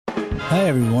Hi,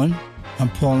 everyone. I'm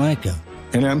Paul Anka.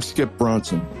 And I'm Skip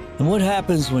Bronson. And what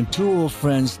happens when two old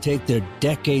friends take their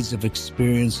decades of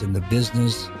experience in the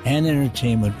business and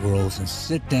entertainment worlds and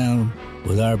sit down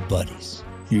with our buddies?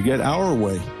 You get Our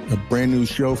Way, a brand new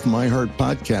show from iHeart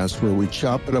Podcast where we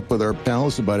chop it up with our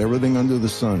pals about everything under the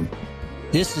sun.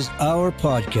 This is our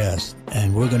podcast,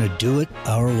 and we're going to do it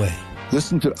our way.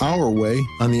 Listen to Our Way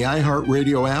on the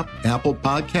iHeartRadio app, Apple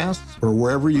Podcasts, or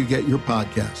wherever you get your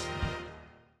podcasts.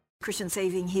 Christian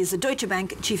Saving, he's the Deutsche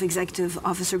Bank Chief Executive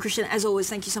Officer. Christian, as always,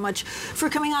 thank you so much for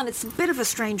coming on. It's a bit of a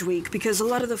strange week because a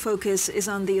lot of the focus is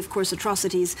on the, of course,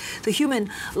 atrocities, the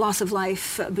human loss of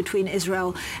life between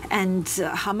Israel and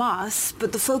Hamas.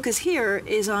 But the focus here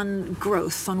is on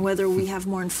growth, on whether we have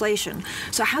more inflation.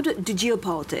 So how do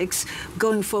geopolitics,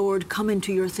 going forward, come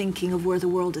into your thinking of where the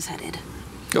world is headed?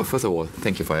 Oh, first of all,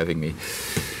 thank you for having me.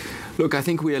 Look, I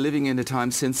think we are living in a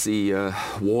time since the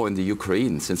war in the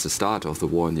Ukraine, since the start of the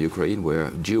war in the Ukraine, where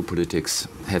geopolitics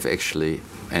have actually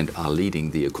and are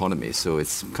leading the economy. So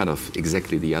it's kind of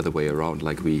exactly the other way around,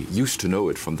 like we used to know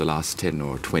it from the last 10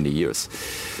 or 20 years.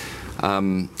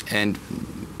 And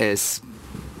as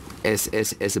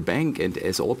a bank and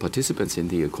as all participants in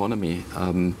the economy,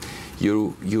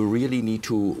 you really need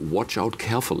to watch out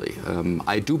carefully.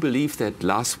 I do believe that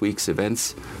last week's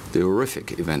events, the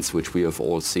horrific events which we have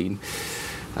all seen,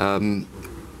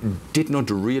 did not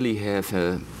really have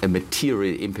a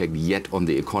material impact yet on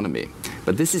the economy.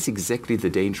 But this is exactly the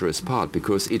dangerous part,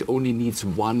 because it only needs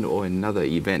one or another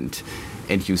event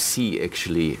and you see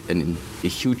actually a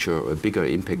huge or a bigger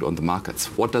impact on the markets.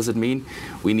 What does it mean?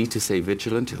 We need to stay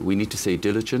vigilant. We need to stay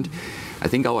diligent. I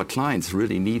think our clients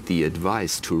really need the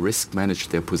advice to risk manage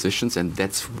their positions, and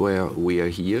that's where we are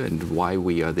here and why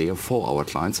we are there for our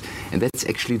clients. And that's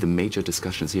actually the major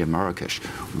discussions here in Marrakesh.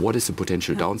 What is the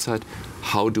potential downside?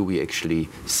 How do we actually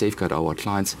safeguard our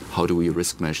clients? How do we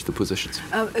risk manage the positions?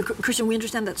 Christian, we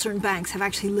understand that certain banks have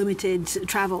actually limited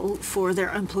travel for their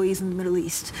employees in the Middle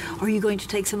East. Are you going to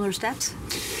take similar steps?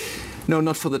 No,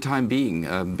 not for the time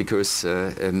being, because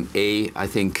I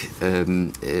think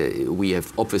we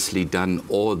have obviously done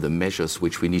all the measures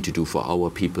which we need to do for our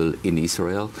people in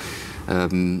Israel.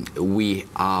 We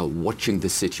are watching the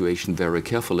situation very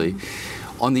carefully.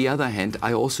 On the other hand,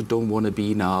 I also don't want to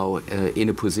be now in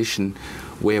a position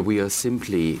where we are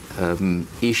simply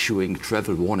issuing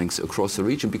travel warnings across the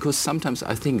region, because sometimes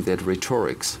I think that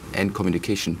rhetorics and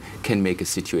communication can make a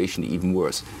situation even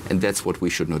worse. And that's what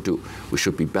we should not do. We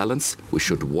should be balanced, we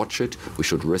should watch it, we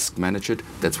should risk manage it.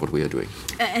 That's what we are doing.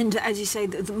 And as you say,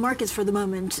 the markets for the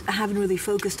moment haven't really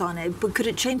focused on it, but could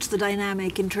it change the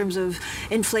dynamic in terms of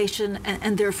inflation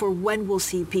and therefore when we'll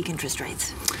see peak interest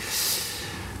rates?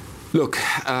 Look,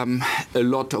 a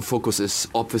lot of focus is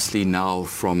obviously now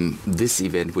from this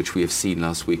event, which we have seen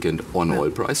last weekend, on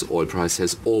oil price. Oil price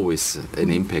has always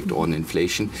an impact on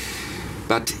inflation.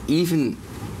 But even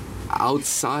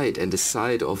outside and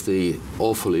aside of the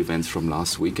awful events from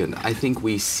last weekend, I think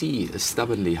we see a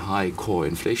stubbornly high core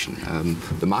inflation.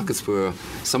 The markets were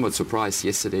somewhat surprised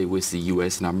yesterday with the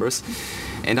US numbers.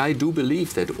 And I do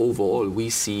believe that overall we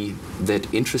see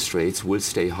that interest rates will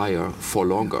stay higher for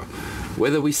longer.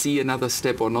 Whether we see another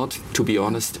step or not, to be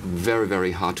honest, very,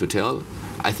 very hard to tell.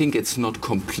 I think it's not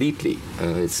completely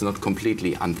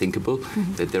unthinkable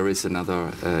that there is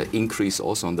another increase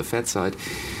also on the Fed side.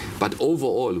 But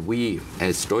overall, we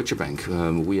as Deutsche Bank,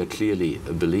 we are clearly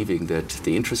believing that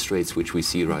the interest rates which we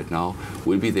see right now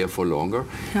will be there for longer.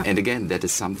 Yeah. And again, that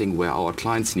is something where our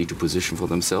clients need to position for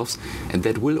themselves. And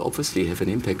that will obviously have an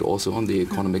impact also on the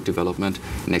economic development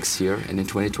next year and in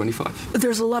 2025.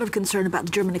 There's a lot of concern about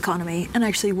the German economy and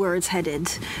actually where it's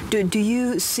headed. Do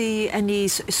you see any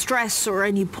stress or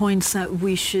any points that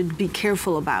we should be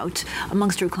careful about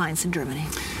amongst your clients in Germany?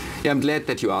 Yeah, I'm glad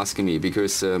that you're asking me,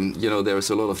 because there is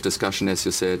a lot of discussion, as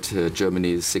you said,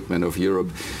 Germany is a segment of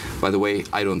Europe. By the way,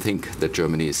 I don't think that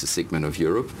Germany is a segment of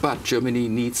Europe, but Germany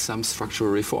needs some structural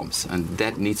reforms, and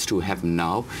that needs to happen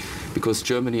now, because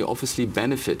Germany obviously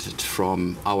benefited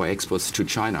from our exports to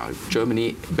China.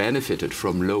 Germany benefited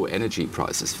from low energy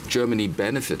prices. Germany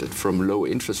benefited from low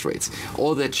interest rates.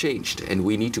 All that changed, and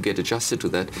we need to get adjusted to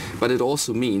that. But it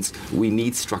also means we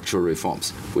need structural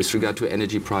reforms with regard to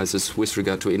energy prices, with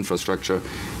regard to infrastructure,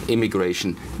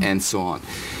 immigration, and so on.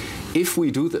 If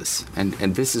we do this, and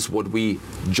this is what we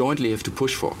jointly have to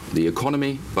push for, the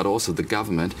economy, but also the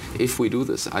government, if we do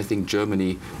this, I think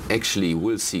Germany actually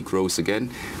will see growth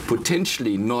again,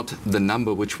 potentially not the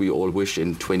number which we all wish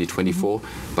in 2024,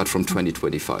 but from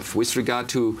 2025. With regard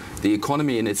to the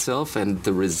economy in itself and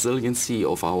the resiliency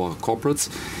of our corporates,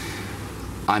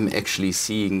 I'm actually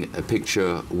seeing a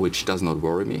picture which does not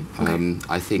worry me. Okay.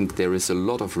 I think there is a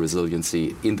lot of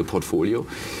resiliency in the portfolio.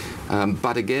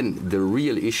 But again, the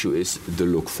real issue is the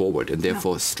look forward, and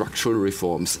therefore structural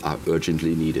reforms are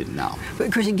urgently needed now.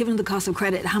 But Christian, given the cost of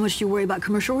credit, how much do you worry about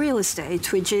commercial real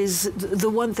estate, which is the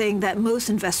one thing that most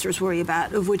investors worry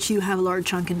about, of which you have a large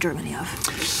chunk in Germany of?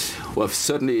 Well,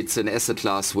 certainly it's an asset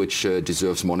class which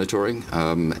deserves monitoring.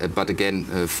 But again,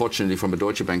 fortunately from a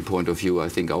Deutsche Bank point of view, I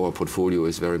think our portfolio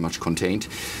is very much contained.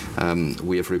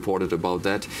 We have reported about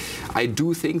that. I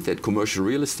do think that commercial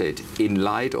real estate, in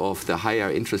light of the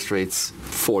higher interest rates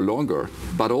for longer,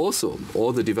 but also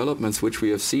all the developments which we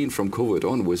have seen from COVID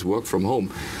on with work from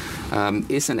home,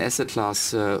 is an asset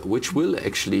class which will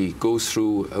actually go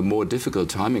through a more difficult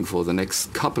timing for the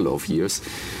next couple of years.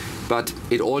 But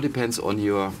it all depends on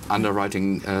your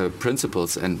underwriting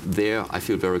principles, and there I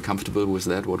feel very comfortable with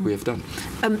that, what we have done.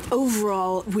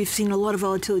 Overall, we've seen a lot of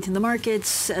volatility in the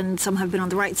markets, and some have been on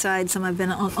the right side, some have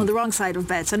been on the wrong side of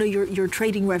bets. I know your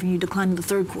trading revenue declined in the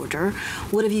third quarter.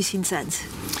 What have you seen since?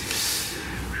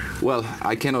 Well,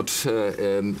 I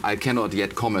cannot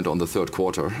yet comment on the third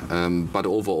quarter, but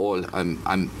overall,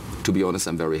 to be honest,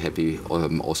 I'm very happy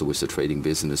also with the trading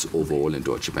business overall in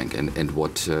Deutsche Bank and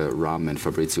what Ram and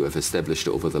Fabrizio have established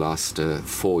over the last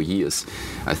 4 years.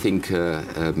 I think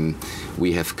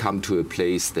we have come to a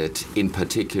place that in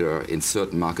particular in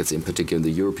certain markets, in particular in the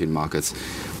European markets,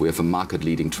 we have a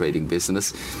market-leading trading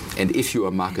business. And if you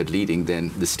are market-leading,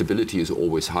 then the stability is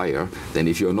always higher than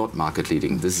if you're not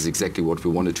market-leading. This is exactly what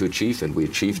we wanted to achieve, and we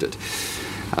achieved it.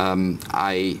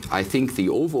 I think the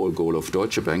overall goal of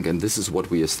Deutsche Bank, and this is what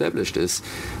we established, is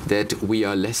that we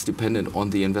are less dependent on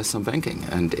the investment banking.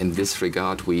 And in this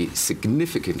regard, we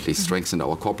significantly strengthened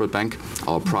our corporate bank,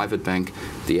 our private bank,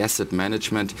 the asset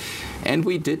management, and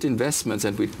we did investments,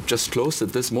 and we just closed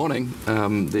it this morning,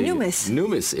 the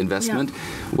Numis investment,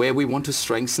 where we want to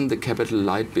strengthen the capital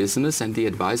light business and the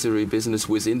advisory business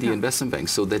within the investment bank,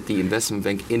 so that the investment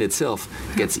bank in itself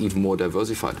gets even more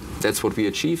diversified. That's what we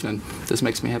achieved, and this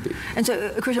makes me happy. And so,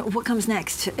 Christian, what comes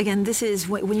next? Again, this is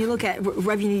when you look at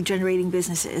revenue-generating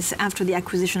businesses after the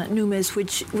acquisition at Numis,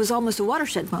 which was almost a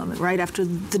watershed moment, right, after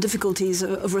the difficulties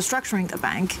of restructuring the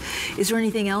bank. Is there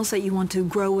anything else that you want to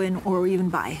grow in or even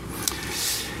buy?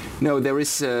 No, there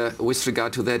is, with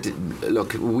regard to that,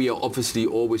 look, we are obviously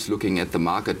always looking at the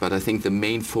market, but I think the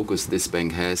main focus this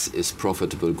bank has is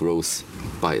profitable growth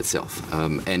by itself.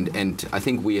 And I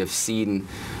think we have seen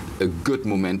a good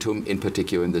momentum, in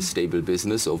particular in the stable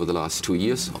business over the last 2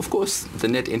 years. Of course, the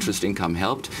net interest income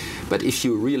helped, but if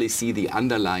you really see the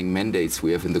underlying mandates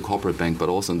we have in the corporate bank, but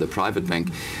also in the private bank,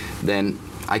 then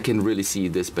I can really see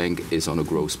this bank is on a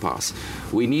growth path.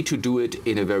 We need to do it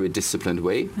in a very disciplined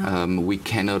way. We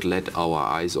cannot let our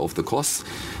eyes off the costs.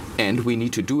 And we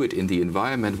need to do it in the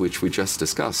environment which we just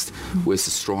discussed, with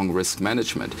strong risk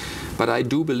management. But I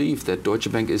do believe that Deutsche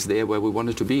Bank is there where we want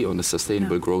it to be, on a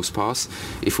sustainable growth path.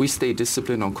 If we stay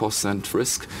disciplined on costs and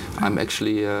risk, I'm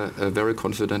actually very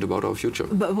confident about our future.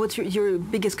 But what's your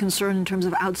biggest concern in terms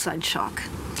of outside shock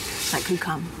that could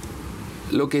come?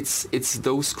 Look, it's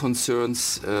those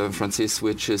concerns, Francis,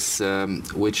 which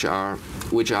are,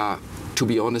 to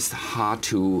be honest, hard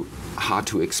to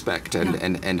expect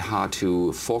and hard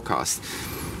to forecast.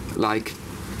 Like,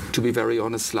 to be very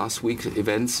honest, last week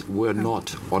events were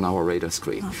not on our radar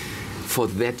screen. For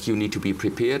that, you need to be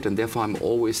prepared, and therefore I'm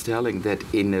always telling that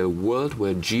in a world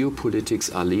where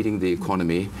geopolitics are leading the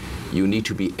economy, you need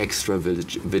to be extra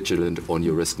vigilant on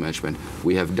your risk management.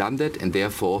 We have done that, and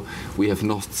therefore we have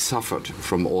not suffered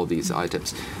from all these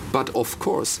items. But of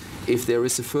course, if there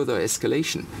is a further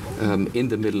escalation in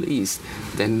the Middle East,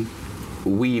 then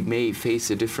we may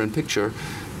face a different picture.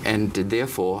 And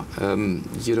therefore,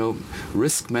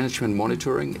 risk management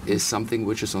monitoring is something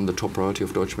which is on the top priority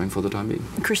of Deutsche Bank for the time being.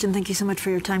 Christian, thank you so much for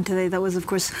your time today. That was, of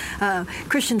course,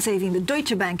 Christian Saving, the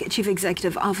Deutsche Bank Chief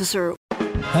Executive Officer.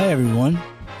 Hi, everyone.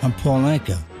 I'm Paul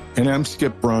Anka. And I'm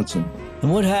Skip Bronson.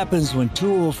 And what happens when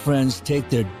two old friends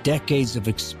take their decades of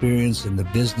experience in the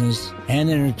business and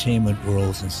entertainment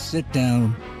worlds and sit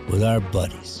down with our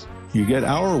buddies? You get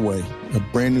Our Way, a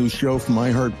brand new show from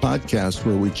iHeart Podcast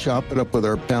where we chop it up with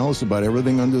our pals about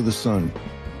everything under the sun.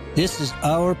 This is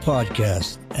our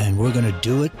podcast, and we're going to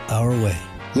do it our way.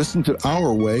 Listen to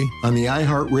Our Way on the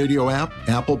iHeartRadio app,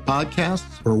 Apple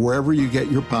Podcasts, or wherever you get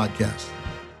your podcasts.